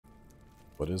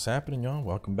What is happening, y'all?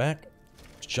 Welcome back.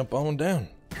 Let's jump on down.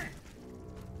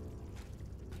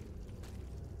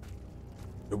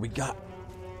 What do we got?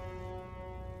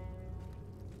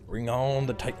 Bring on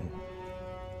the Titan.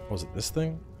 Was it this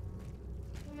thing?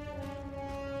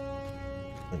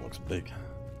 It looks big.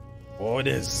 Oh, it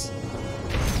is.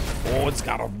 Oh, it's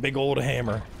got a big old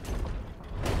hammer.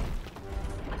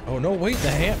 Oh, no, wait,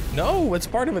 the no, it's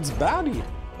part of its body.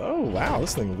 Oh, wow,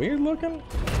 this thing weird looking.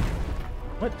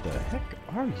 What the heck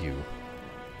are you?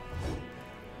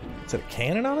 Is it a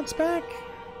cannon on its back?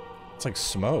 It's like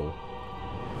Smo.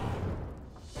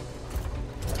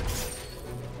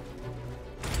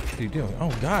 What are you doing?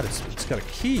 Oh god, it's got a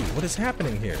key. What is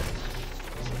happening here?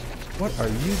 What are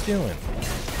you doing?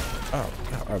 Oh,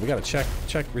 god. Alright, we gotta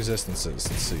check resistances.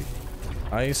 Let's see.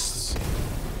 Ice,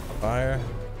 fire.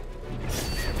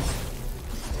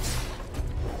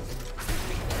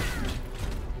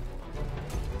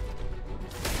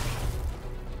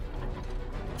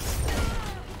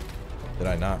 Did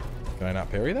I not? Can I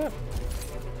not parry that?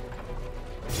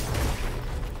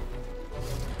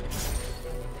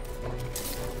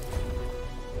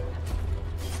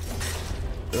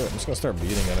 Good. I'm just gonna start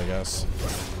beating it, I guess.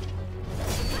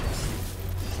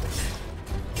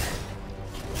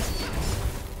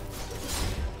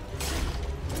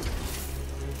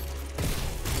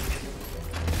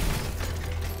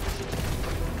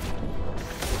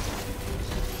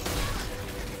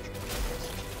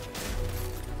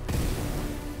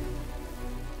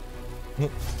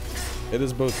 It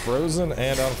is both frozen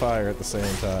and on fire at the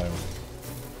same time.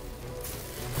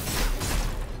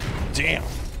 Damn!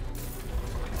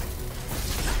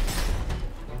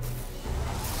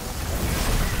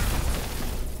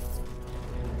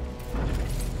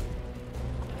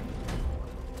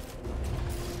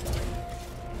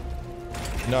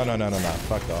 No.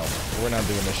 Fuck off. We're not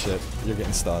doing this shit. You're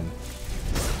getting stunned.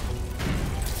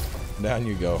 Down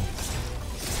you go.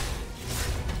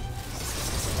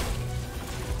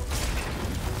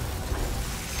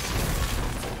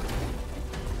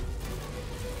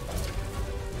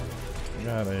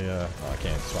 Got a, oh, I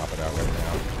can't swap it out right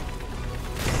now.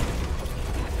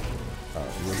 Oh,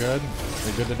 you're good?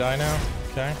 You're good to die now?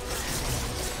 Okay.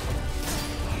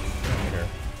 Here.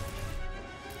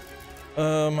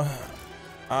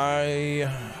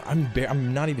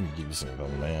 I'm not even using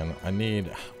them, man.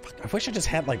 I wish I just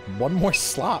had like one more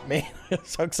slot, man.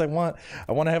 Because I want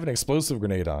to have an explosive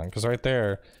grenade on. Because right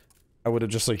there, I would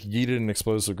have just like yeeted an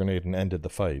explosive grenade and ended the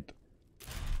fight.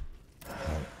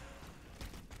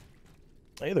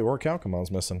 Hey, the Orc Calcumon's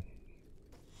missing.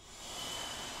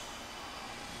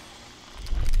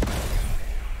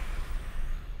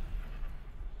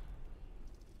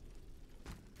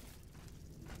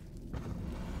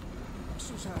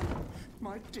 Suzanne,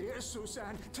 my dear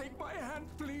Suzanne, take my hand,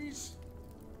 please.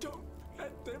 Don't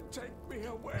let them take me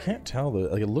away. I can't tell,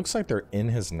 like, it looks like they're in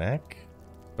his neck,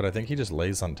 but I think he just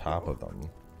lays on top of them.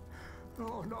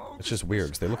 Oh, no, it's just weird,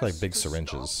 because they look like big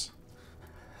syringes.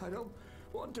 Stop. I don't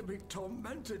want to be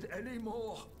tormented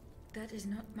anymore. That is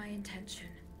not my intention.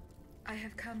 I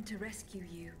have come to rescue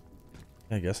you.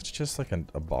 I guess it's just like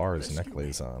a bar his neck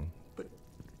lays on. But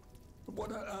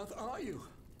what on earth are you?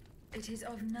 It is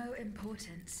of no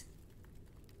importance.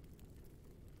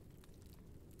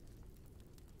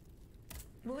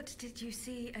 What did you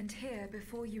see and hear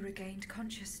before you regained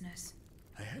consciousness?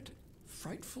 I had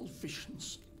frightful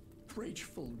visions,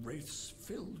 rageful wraiths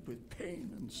filled with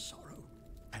pain and sorrow.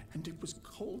 And it was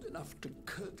cold enough to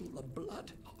curdle the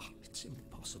blood. Oh, it's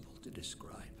impossible to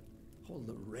describe. All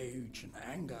the rage and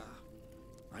anger.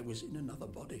 I was in another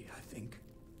body, I think.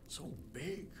 So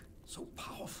big, so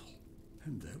powerful.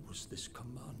 And there was this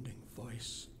commanding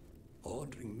voice,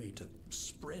 ordering me to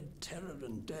spread terror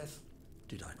and death.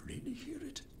 Did I really hear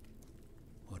it?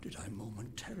 Or did I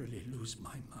momentarily lose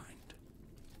my mind?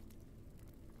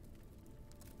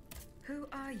 Who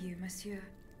are you, monsieur?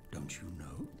 Don't you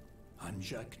know? I'm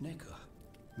Jacques Necker,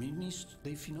 Ministre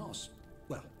des Finances.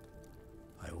 Well,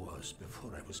 I was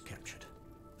before I was captured.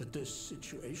 But this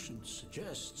situation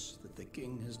suggests that the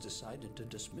king has decided to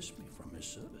dismiss me from his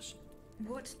service.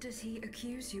 What does he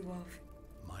accuse you of?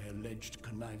 My alleged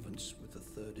connivance with the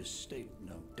Third Estate,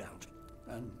 no doubt.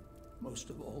 And most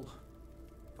of all,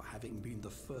 for having been the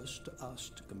first to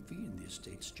ask to convene the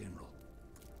Estates General.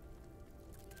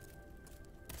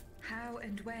 How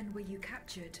and when were you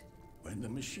captured? When the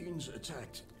machines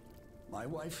attacked, my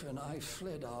wife and I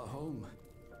fled our home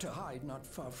to hide not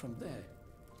far from there,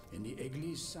 in the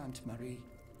Église Sainte-Marie.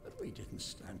 But we didn't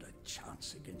stand a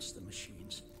chance against the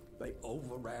machines. They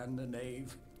overran the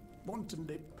nave,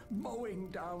 wantonly mowing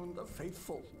down the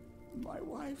faithful. My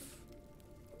wife,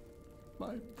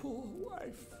 my poor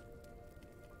wife.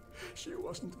 She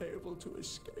wasn't able to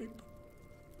escape.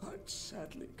 I'm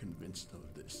sadly convinced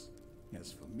of this.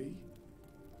 As for me,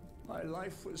 my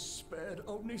life was spared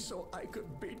only so I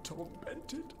could be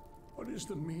tormented. What is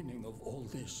the meaning of all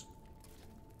this?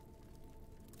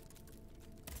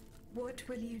 What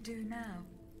will you do now?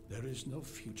 There is no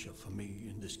future for me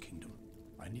in this kingdom.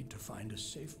 I need to find a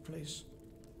safe place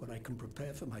where I can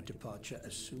prepare for my departure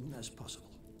as soon as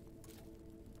possible.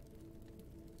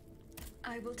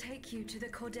 I will take you to the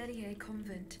Cordelier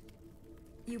convent.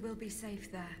 You will be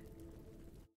safe there.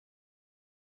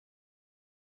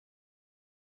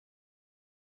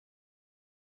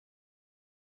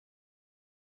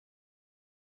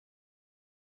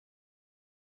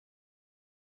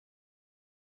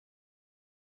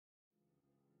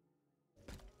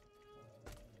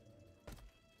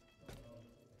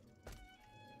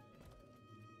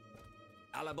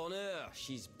 À la bonne heure,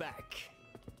 she's back.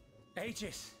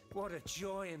 Aegis, what a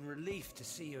joy and relief to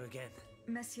see you again.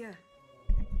 Monsieur,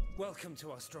 Welcome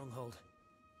to our stronghold.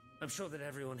 I'm sure that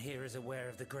everyone here is aware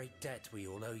of the great debt we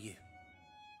all owe you.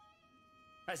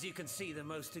 As you can see, the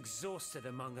most exhausted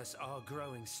among us are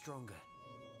growing stronger.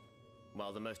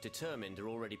 While the most determined are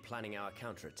already planning our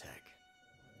counterattack.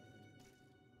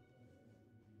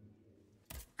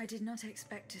 I did not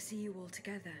expect to see you all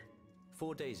together.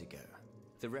 4 days ago,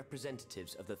 the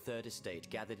representatives of the Third Estate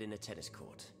gathered in a tennis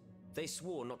court. They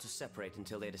swore not to separate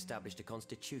until they had established a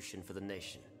constitution for the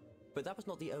nation. But that was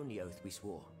not the only oath we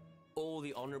swore. All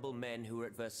the honorable men who were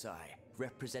at Versailles,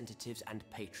 representatives and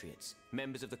patriots,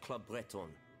 members of the Club Breton,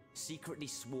 secretly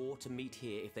swore to meet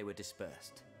here if they were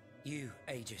dispersed. You,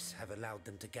 Aegis, have allowed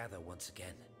them to gather once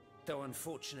again. Though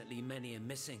unfortunately many are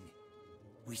missing,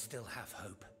 we still have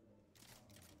hope.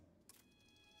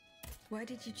 Why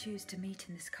did you choose to meet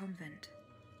in this convent?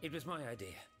 It was my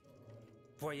idea.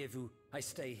 Voyez-vous, I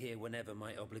stay here whenever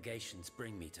my obligations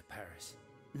bring me to Paris.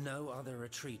 No other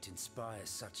retreat inspires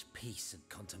such peace and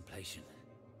contemplation.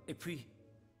 Et puis,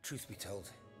 truth be told,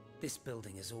 this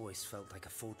building has always felt like a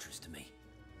fortress to me.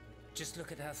 Just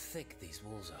look at how thick these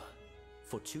walls are.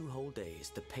 For 2 whole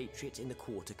days, the patriots in the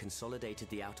quarter consolidated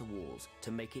the outer walls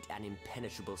to make it an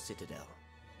impenetrable citadel.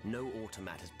 No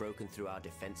automat has broken through our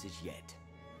defenses yet.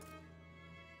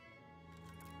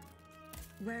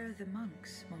 Where are the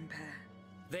monks, mon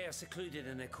père? They are secluded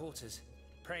in their quarters,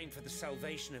 praying for the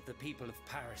salvation of the people of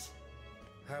Paris.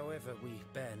 However, we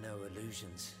bear no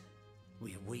illusions.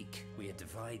 We are weak, we are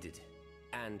divided.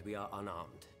 And we are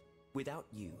unarmed. Without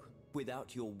you,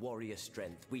 without your warrior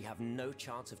strength, we have no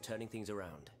chance of turning things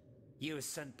around. You are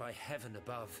sent by heaven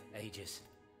above, Aegis.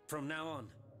 From now on,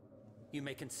 you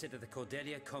may consider the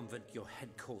Cordelia Convent your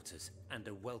headquarters and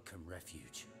a welcome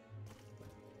refuge.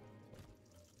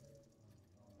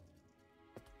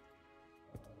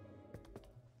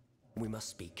 We must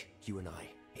speak, you and I,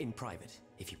 in private,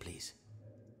 if you please.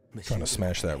 Trying to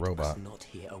smash that robot. Must not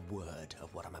hear a word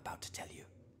of what I'm about to tell you.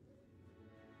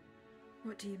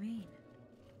 What do you mean?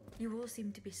 You all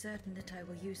seem to be certain that I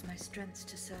will use my strengths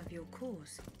to serve your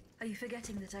cause. Are you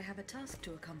forgetting that I have a task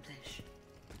to accomplish?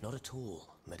 Not at all,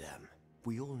 madame.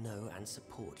 We all know and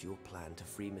support your plan to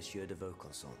free Monsieur de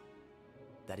Vaucanson.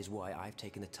 That is why I've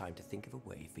taken the time to think of a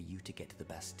way for you to get to the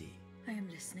Bastille. I am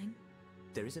listening.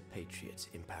 There is a patriot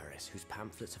in Paris whose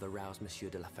pamphlets have aroused Monsieur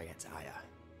de Lafayette's ire.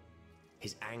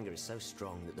 His anger is so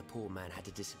strong that the poor man had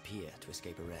to disappear to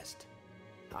escape arrest.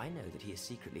 I know that he is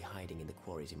secretly hiding in the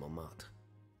quarries in Montmartre.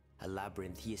 A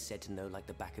labyrinth he is said to know like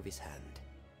the back of his hand.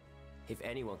 If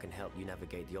anyone can help you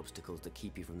navigate the obstacles that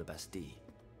keep you from the Bastille,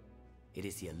 it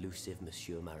is the elusive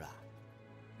Monsieur Marat.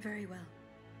 Very well.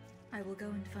 I will go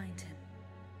and find him.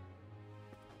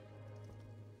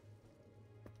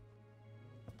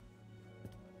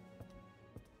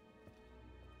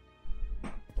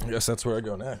 I guess that's where I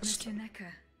go next. Monsieur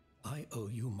Necker, I owe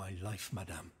you my life,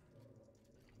 madame.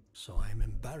 So I am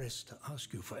embarrassed to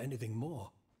ask you for anything more.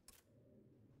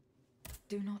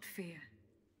 do not fear.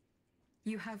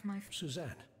 You have my...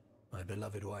 Suzanne, my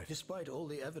beloved wife, despite all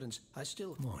the evidence, I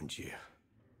still... Mon Dieu.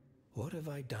 What have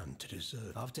I done to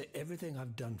deserve, after everything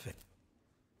I've done for...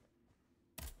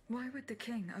 Why would the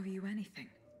king owe you anything?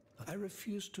 I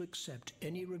refuse to accept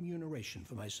any remuneration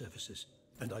for my services.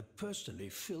 And I personally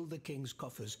fill the king's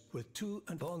coffers with 2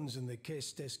 bonds in the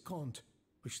Caisse d'Escompte,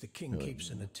 which the king keeps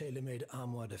in a tailor-made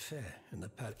armoire de fer in the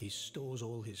palace. He stores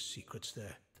all his secrets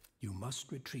there. You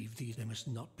must retrieve these. They must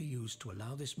not be used to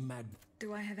allow this mad...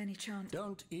 Do I have any chance?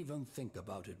 Don't even think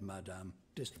about it, madame.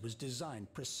 This was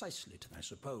designed precisely to... I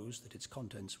suppose that its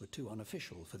contents were too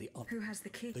unofficial for the... Who has the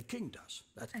key? The king does.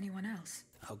 That's... Anyone else?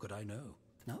 How could I know?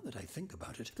 Now that I think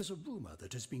about it, there's a rumor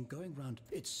that has been going round.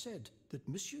 It's said that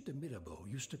Monsieur de Mirabeau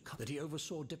used to come, that he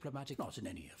oversaw diplomatic, not in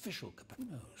any official capacity.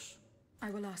 Who knows? I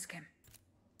will ask him.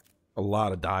 A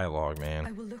lot of dialogue, I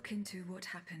man. will look into what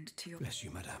happened to your... Bless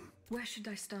you, madame. Where should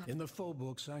I start? In the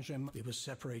Faubourg Saint-Germain, we were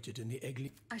separated in the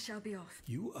Aegis. I shall be off.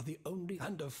 You are the only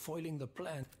hand of foiling the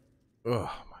plan. Ugh,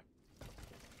 my...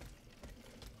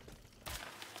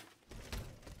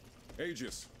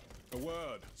 Aegis, a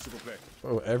word, s'il vous plaît.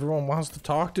 Oh, everyone wants to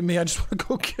talk to me. I just want to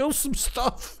go kill some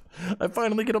stuff. I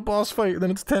finally get a boss fight, and then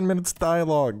it's 10 minutes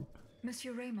dialogue.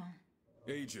 Monsieur Raymond.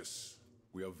 Aegis,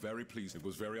 we are very pleased. It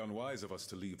was very unwise of us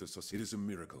to leave the society. It is a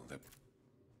miracle that...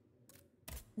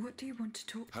 What do you want to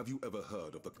talk? Have you ever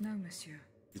heard of the... No, monsieur.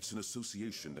 It's an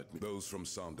association that... Those from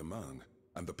Saint-Domingue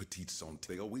and the Petite Santé.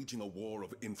 They are waging a war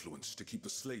of influence to keep the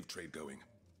slave trade going.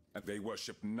 And they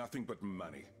worship nothing but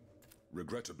money.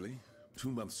 Regrettably,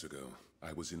 2 months ago,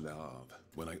 I was in Le Havre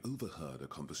when I overheard a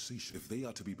conversation. If they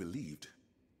are to be believed,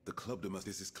 the Club des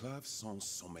Esclaves sans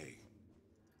sommeil.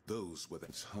 Those were...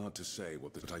 It's hard to say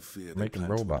what but I fear they Making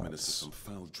plan to robots. administer some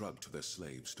foul drug to their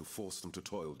slaves to force them to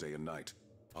toil day and night.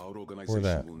 Our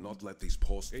organization will not let these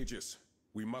poor... Aegis,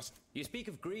 we must... You speak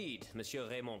of greed, Monsieur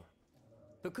Raymond.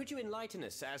 But could you enlighten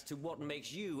us as to what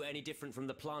makes you any different from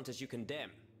the planters you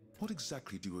condemn? What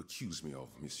exactly do you accuse me of,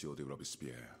 Monsieur de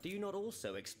Robespierre? Do you not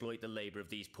also exploit the labor of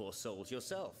these poor souls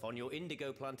yourself on your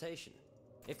indigo plantation?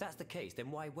 If that's the case,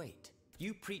 then why wait?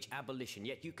 You preach abolition,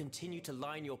 yet you continue to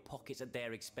line your pockets at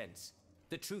their expense.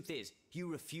 The truth is,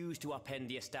 you refuse to upend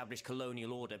the established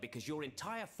colonial order because your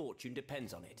entire fortune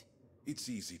depends on it. It's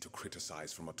easy to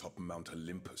criticize from atop Mount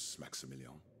Olympus,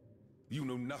 Maximilian. You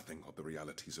know nothing of the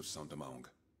realities of Saint-Domingue.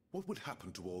 What would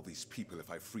happen to all these people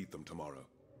if I freed them tomorrow?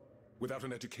 Without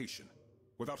an education,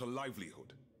 without a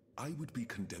livelihood, I would be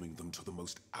condemning them to the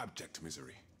most abject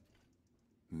misery.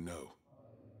 No.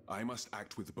 I must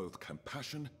act with both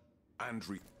compassion and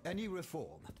Any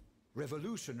reform,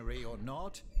 revolutionary or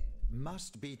not,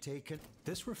 must be taken.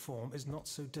 This reform is not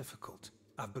so difficult.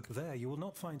 There you will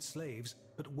not find slaves,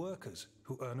 but workers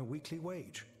who earn a weekly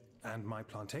wage. And my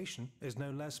plantation is no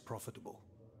less profitable.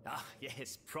 Ah,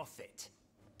 yes, profit.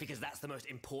 Because that's the most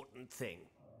important thing.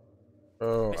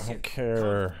 Oh, I don't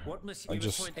care. What must I you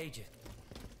just... appoint Aegis?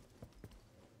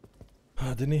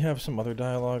 Didn't he have some other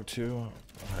dialogue too?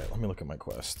 Alright, let me look at my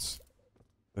quests.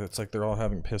 It's like they're all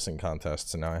having pissing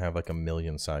contests, and now I have like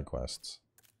 1,000,000 side quests.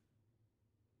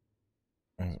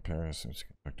 Paris, let's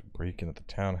get back to break-in at the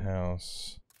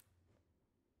townhouse.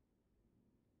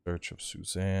 Search of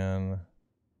Suzanne.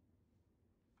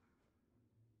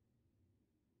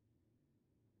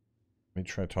 Let me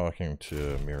try talking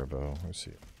to Mirabeau. Let me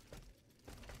see.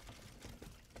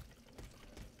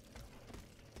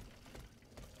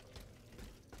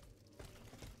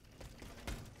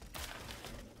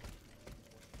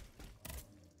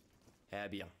 Eh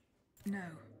bien. No.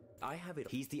 I have it.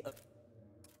 He's the...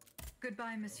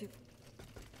 Goodbye, monsieur.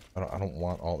 I don't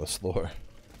want all this lore.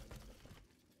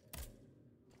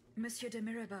 Monsieur de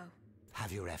Mirabeau.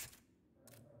 Have you ref?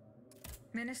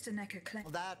 Minister Necker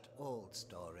claims... That old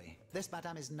story. This,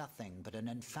 madame, is nothing but an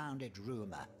unfounded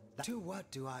rumor. To what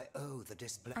do I owe the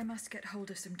display? I must get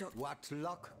hold of some doc... What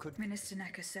luck could... Minister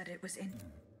Necker said it was in...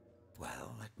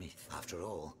 Well, let me... After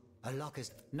all, a lock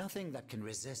is nothing that can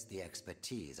resist the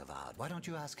expertise of art. Why don't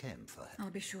you ask him for... I'll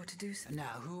be sure to do so.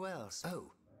 Now, who else?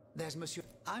 Oh, there's Monsieur...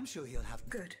 I'm sure he'll have...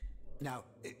 Good. Now,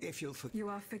 if you'll You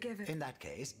are forgiven. In that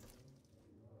case...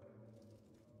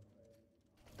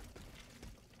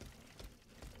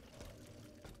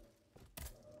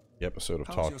 The episode of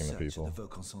talking to people. The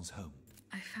Vaucanson's home?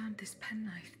 I found this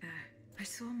penknife there. I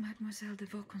saw Mademoiselle de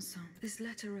Vaucanson. This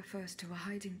letter refers to a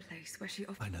hiding place where she...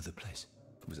 I know the place.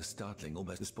 It was a startling,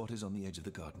 almost... The spot is on the edge of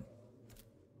the garden.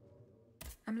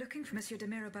 I'm looking for Monsieur de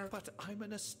Mirabeau. But I'm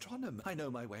an astronomer. I know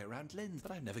my way around Lens,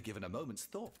 but I've never given a moment's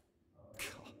thought.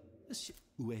 God, Monsieur...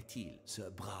 Où est-il, ce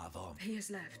brave homme? He has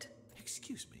left.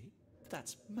 Excuse me?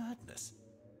 That's madness.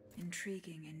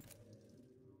 Intriguing and...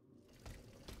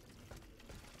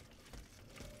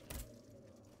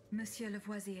 Monsieur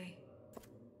Lavoisier.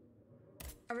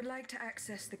 I would like to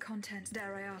access the contents.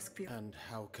 Dare I ask for you? And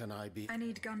how can I be... I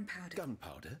need gunpowder.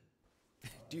 Gunpowder?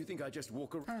 Do you think I just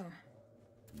walk around...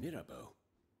 Oh. Mirabeau?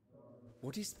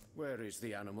 What is... Where is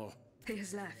the animal? He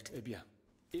has left. Eh bien,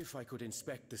 if I could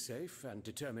inspect the safe and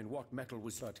determine what metal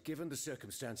was... But given the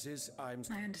circumstances, I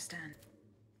understand.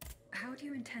 How do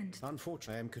you intend...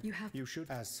 Unfortunately, I am... You have... You should...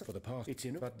 As for the past, it's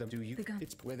in... But do you... The gun...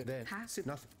 It's whether there... Have...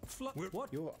 Nothing.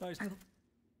 What? Your eyes... I will...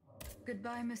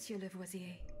 Goodbye, Monsieur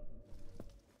Lavoisier.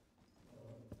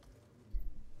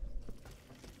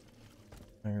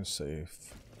 I'm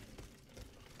safe.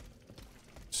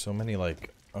 so many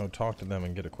like, oh, talk to them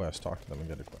and get a quest, talk to them and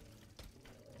get a quest.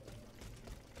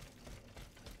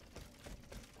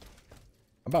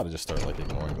 I'm about to just start like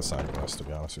ignoring the side quests, to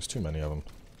be honest. There's too many of them.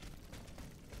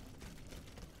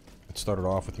 It started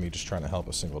off with me just trying to help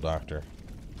a single doctor.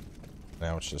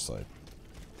 Now it's just like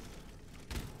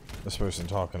this person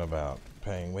talking about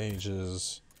paying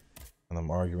wages, and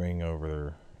I'm arguing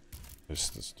over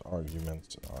just this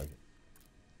argument.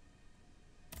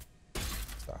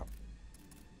 Stop.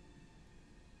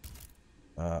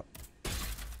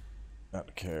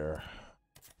 Not care.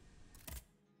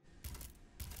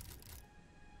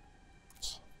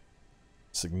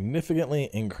 Significantly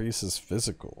increases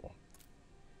physical.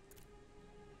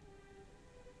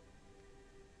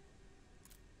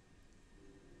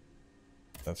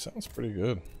 That sounds pretty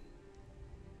good.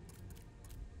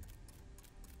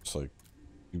 It's like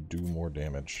you do more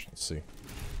damage. Let's see.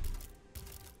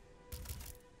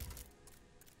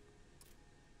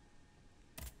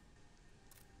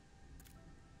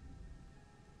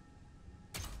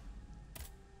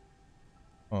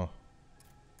 Huh.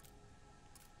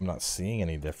 I'm not seeing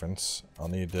any difference. I'll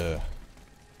need a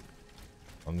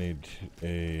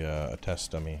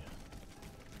test dummy.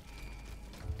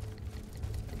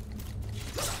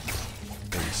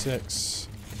 36.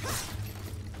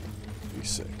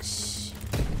 36.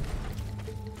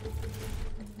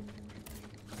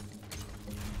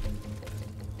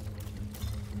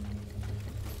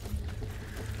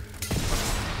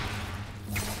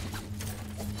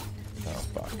 Oh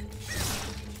fuck.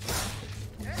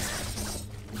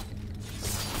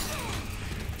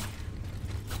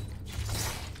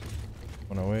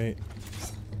 Wait.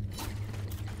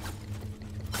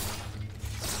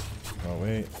 Oh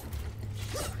wait.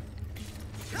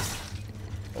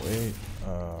 Oh wait.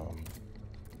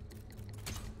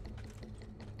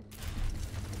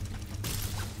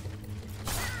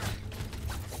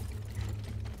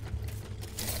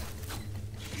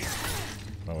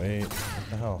 Oh wait. What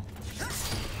the hell?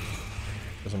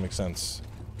 Doesn't make sense.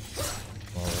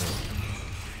 Oh wait.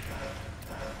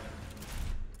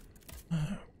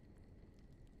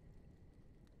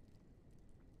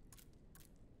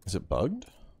 Is it bugged?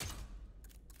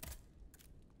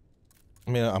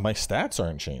 I mean, my stats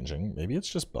aren't changing. Maybe it's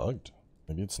just bugged.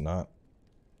 Maybe it's not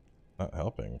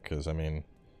helping. Because I mean,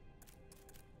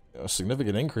 a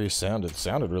significant increase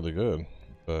sounded really good,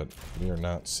 but we are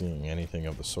not seeing anything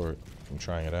of the sort from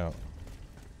trying it out.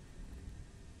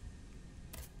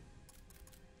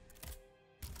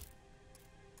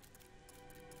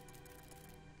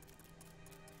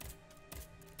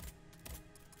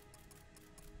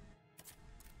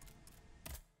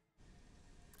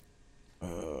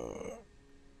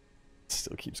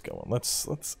 Still keeps going. Let's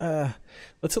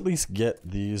at least get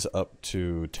these up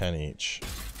to 10 each.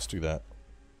 Let's do that.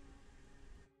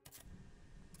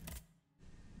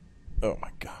 Oh my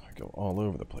god, I go all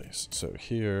over the place. So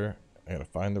here, I gotta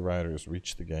find the riders,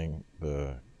 reach the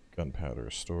gunpowder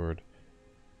is stored,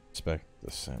 inspect the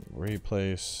samurai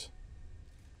place.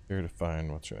 Here to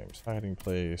find what's your name's hiding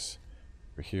place.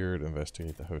 We're here to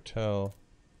investigate the hotel.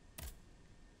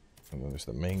 And then there's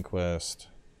the main quest.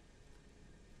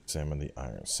 Examine the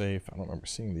iron safe. I don't remember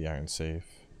seeing the iron safe.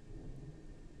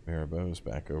 Maribo's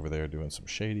back over there doing some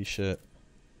shady shit.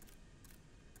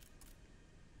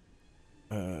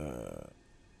 Let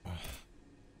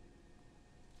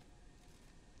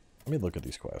me look at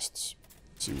these quests.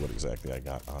 See what exactly I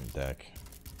got on deck.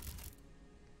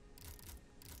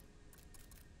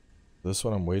 This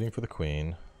one I'm waiting for the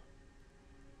queen.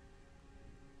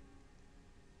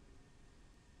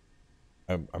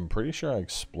 I'm pretty sure I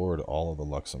explored all of the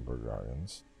Luxembourg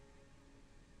Gardens.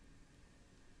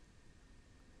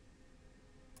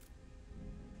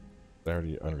 I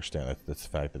already understand that that's the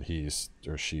fact that he's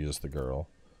or she is the girl.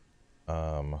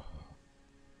 The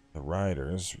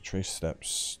riders retrace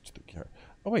steps to the car.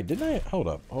 Oh wait, didn't I? Hold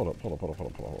up.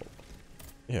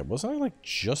 Yeah, wasn't I like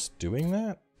just doing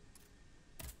that?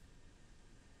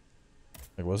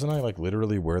 Like, wasn't I like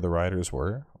literally where the riders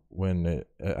were? When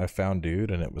I found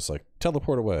dude and it was like,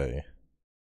 teleport away.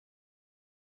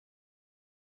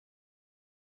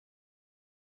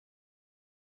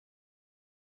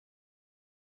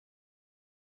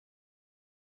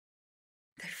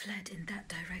 They fled in that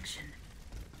direction.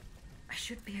 I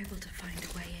should be able to find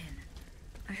a way in.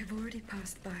 I have already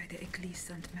passed by the Église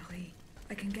Sainte-Marie.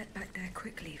 I can get back there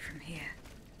quickly from here.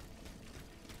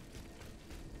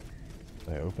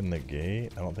 Did I open the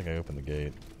gate? I don't think I opened the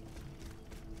gate.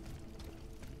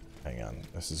 Hang on,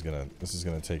 this is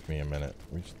gonna take me a minute.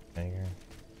 Reach the hangar.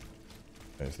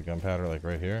 Okay, is the gunpowder like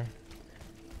right here?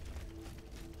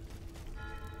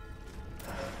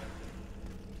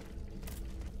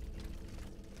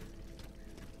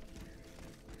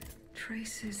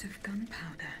 Traces of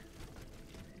gunpowder.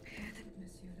 Here that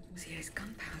Monsieur Lavoisier's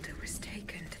gunpowder was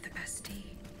taken to the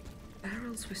Bastille.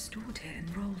 Barrels were stored here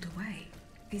and rolled away.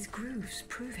 These grooves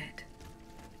prove it.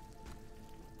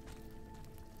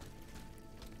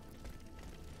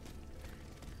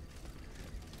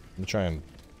 I'm try and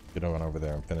get on over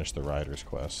there and finish the Rider's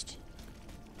quest.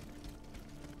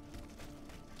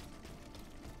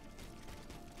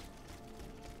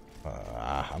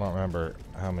 I don't remember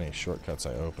how many shortcuts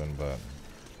I opened, but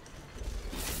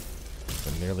it's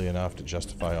been nearly enough to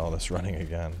justify all this running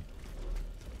again.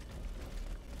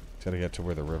 Just gotta get to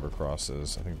where the river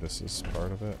crosses. I think this is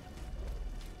part of it.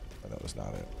 Oh, that was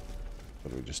not it.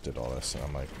 But we just did all this, and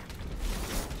I'm like...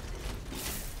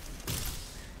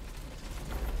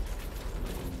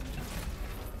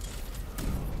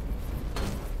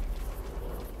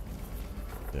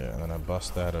 Yeah, and then I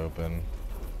bust that open.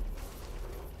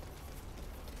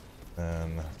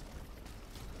 Then...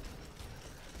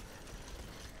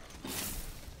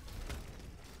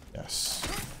 Yes.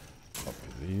 Up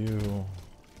with you.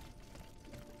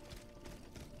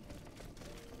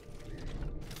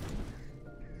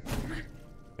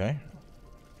 Okay.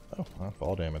 Oh, well,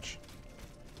 fall damage.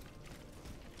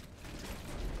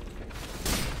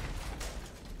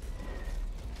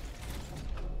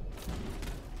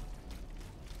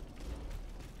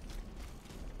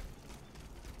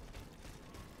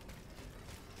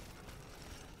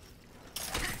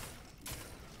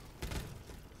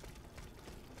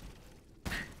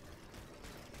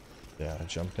 Yeah, I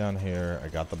jumped down here, I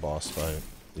got the boss fight,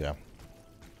 yeah.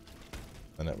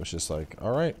 And it was just like,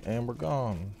 alright, and we're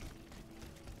gone.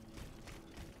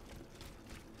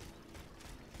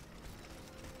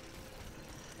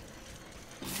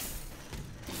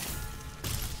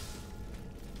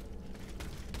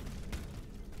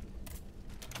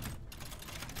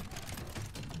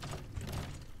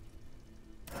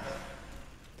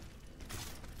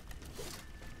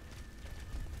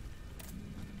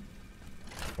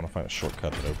 I want to find a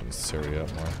shortcut that opens this area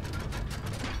up more.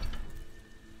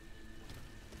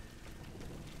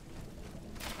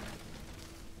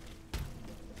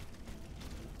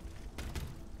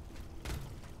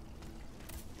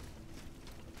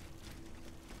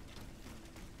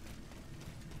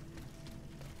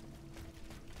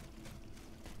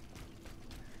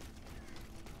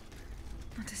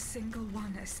 Not a single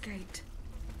one escaped.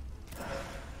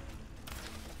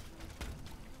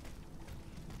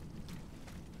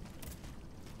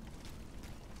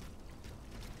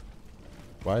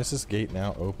 Why is this gate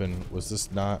now open? Was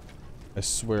this not... I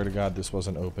swear to God this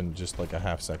wasn't open just like a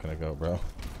half second ago, bro.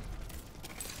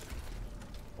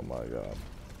 Oh my God.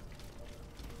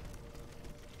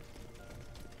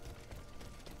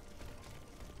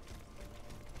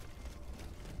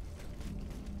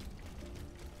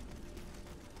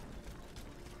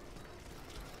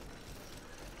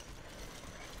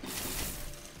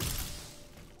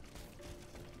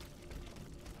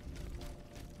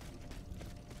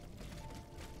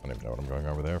 I don't even know what I'm going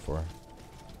over there for.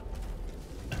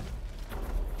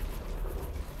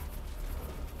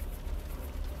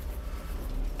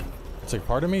 It's like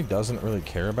part of me doesn't really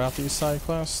care about these side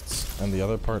quests, and the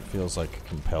other part feels like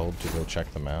compelled to go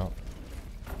check them out.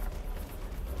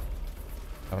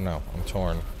 I don't know, I'm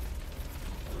torn.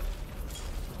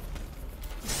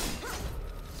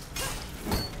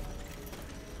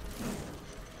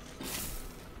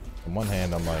 On one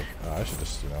hand, I'm like, oh, I should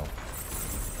just, you know,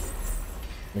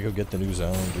 let me go get the new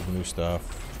zone, do the new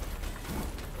stuff.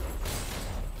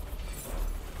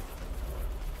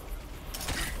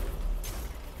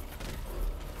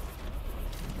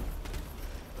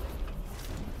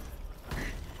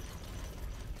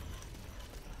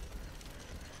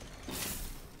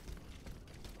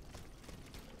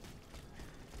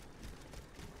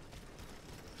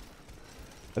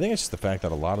 I think it's just the fact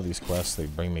that a lot of these quests, they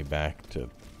bring me back to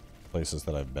places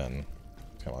that I've been.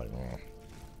 It's kind of like, oh.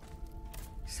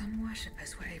 Some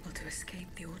worshippers were able to escape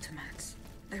the automats.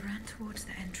 They ran towards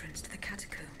the entrance to the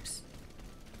catacombs.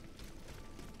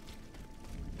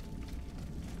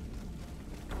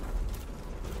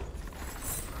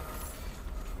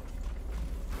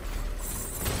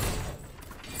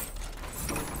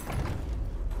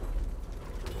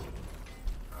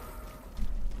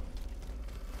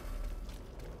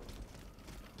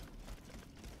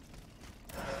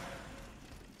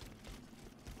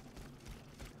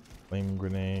 Flame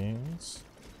grenades.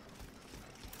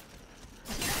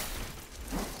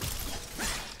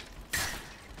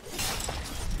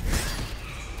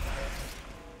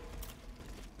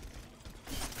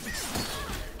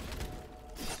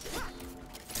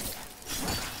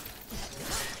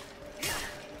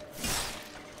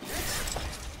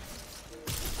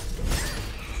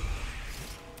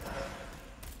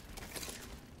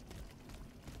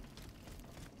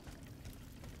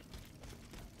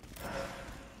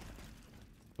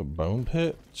 The bone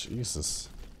pit? Jesus.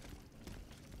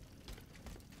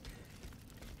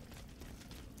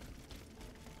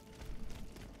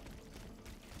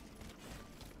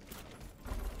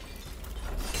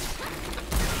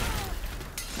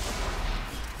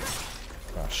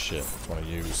 Ah, shit. Which one to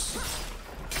use?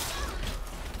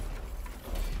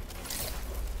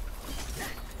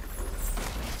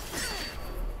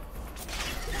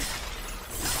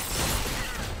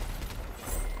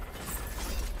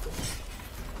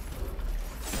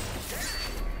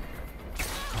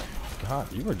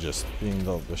 God, you were just being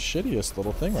the shittiest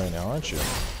little thing right now, aren't you?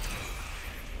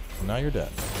 Now you're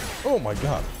dead. Oh my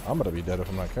god, I'm gonna be dead if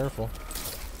I'm not careful.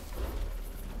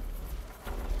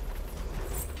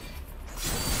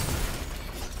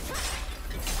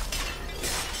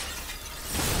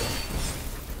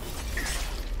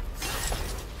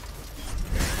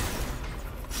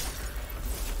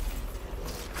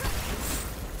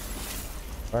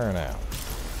 Fire now.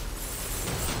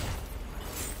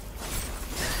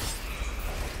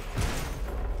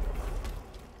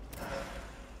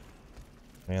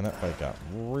 Man, that fight got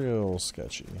real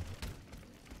sketchy.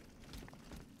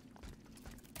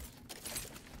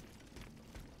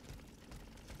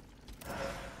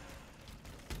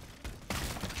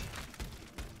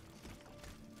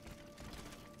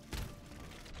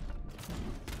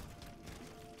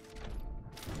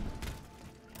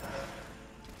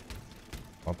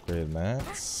 Upgrade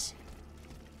mats.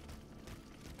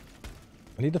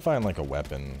 I need to find like a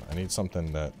weapon. I need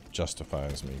something that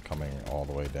justifies me coming all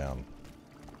the way down.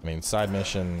 I mean, side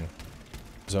mission,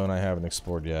 zone I haven't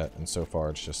explored yet, and so far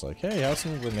it's just like, hey, have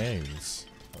some grenades.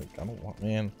 Like, I don't want,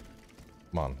 man.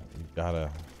 Come on, you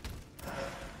gotta.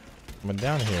 Coming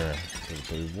down here,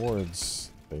 the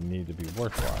rewards, they need to be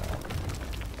worthwhile.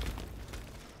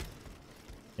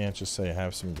 Can't just say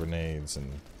have some grenades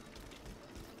and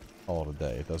call it a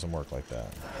day. It doesn't work like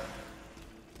that.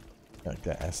 Like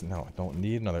that. No, I don't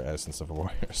need another essence of a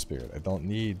warrior spirit. I don't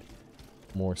need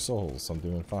more souls. I'm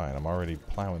doing fine. I'm already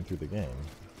plowing through the game.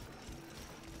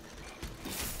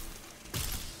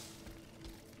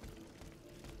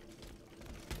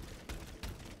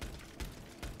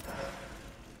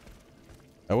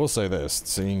 I will say this,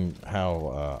 seeing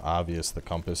how obvious the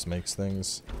compass makes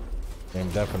things,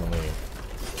 game definitely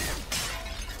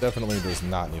does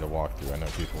not need a walkthrough. I know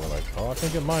people are like, oh, I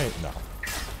think it might. No.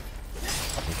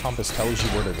 The compass tells you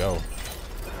where to go.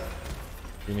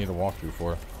 You need a walkthrough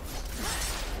for.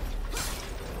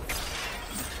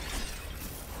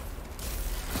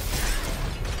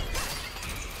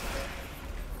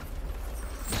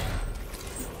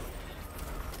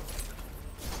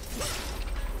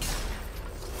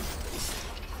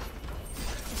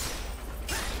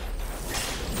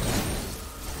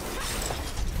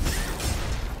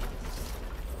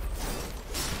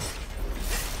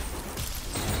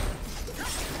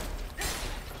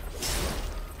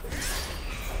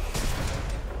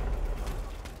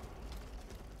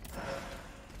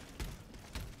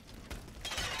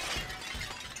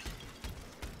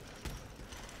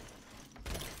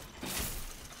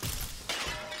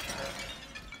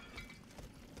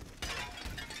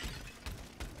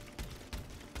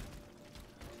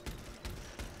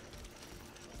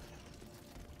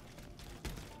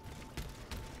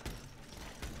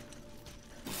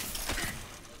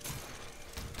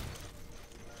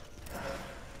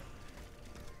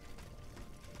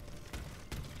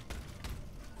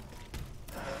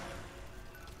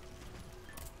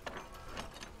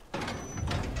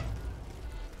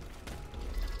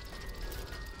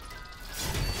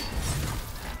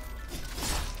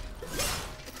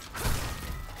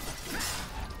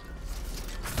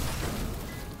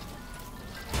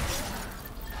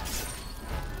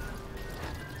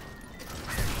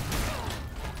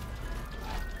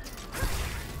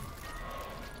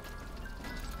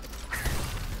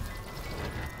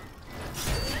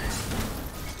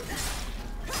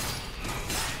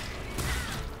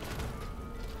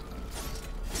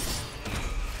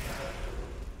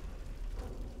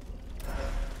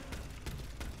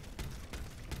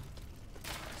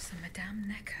 Madame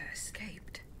Nacon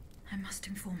escaped. I must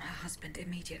inform her husband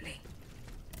immediately.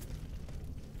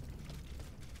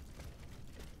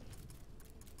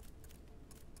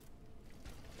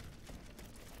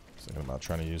 Thinking about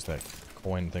trying to use that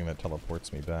coin thing that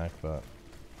teleports me back, but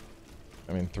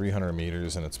I mean 300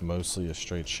 meters and it's mostly a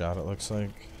straight shot, it looks like.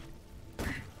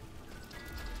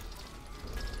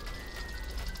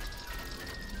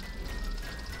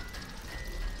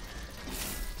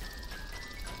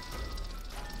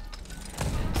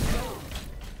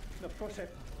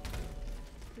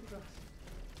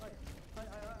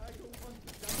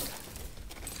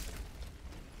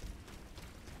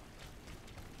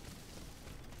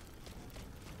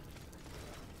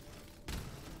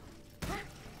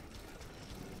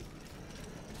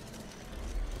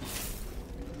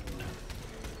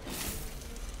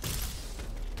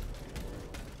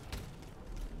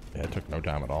 that took no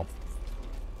time at all.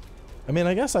 I mean,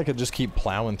 I guess I could just keep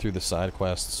plowing through the side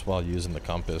quests while using the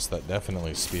compass. That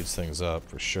definitely speeds things up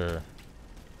for sure.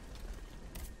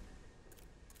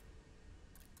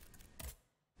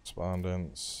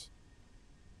 Correspondence.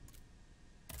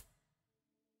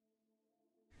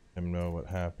 Him know what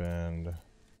happened.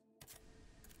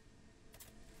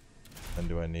 And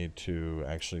do I need to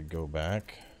actually go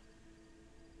back?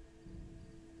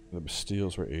 The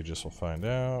Bastilles where Aegis will find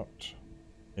out.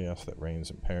 Chaos that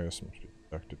reigns in Paris must be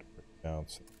conducted to break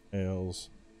counts and tales.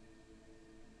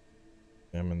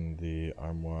 Examine the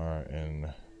armoire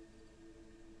in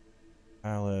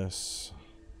Palace.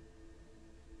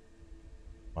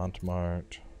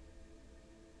 Montmartre.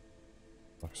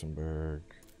 Luxembourg.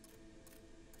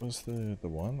 What's the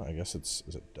one? I guess it's,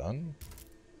 is it done?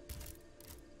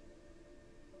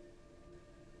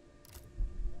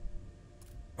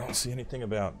 I don't see anything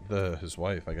about his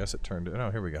wife. I guess it turned.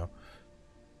 Oh, here we go.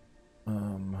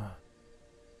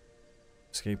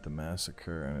 Escaped the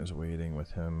massacre and is waiting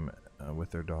with him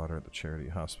with their daughter at the charity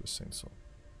hospice St. Sol.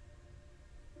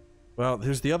 Well,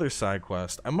 there's the other side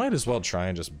quest. I might as well try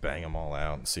and just bang them all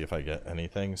out and see if I get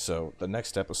anything. So the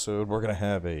next episode, we're gonna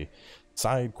have a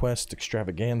side quest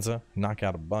extravaganza, knock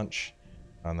out a bunch,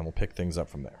 and then we'll pick things up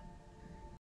from there.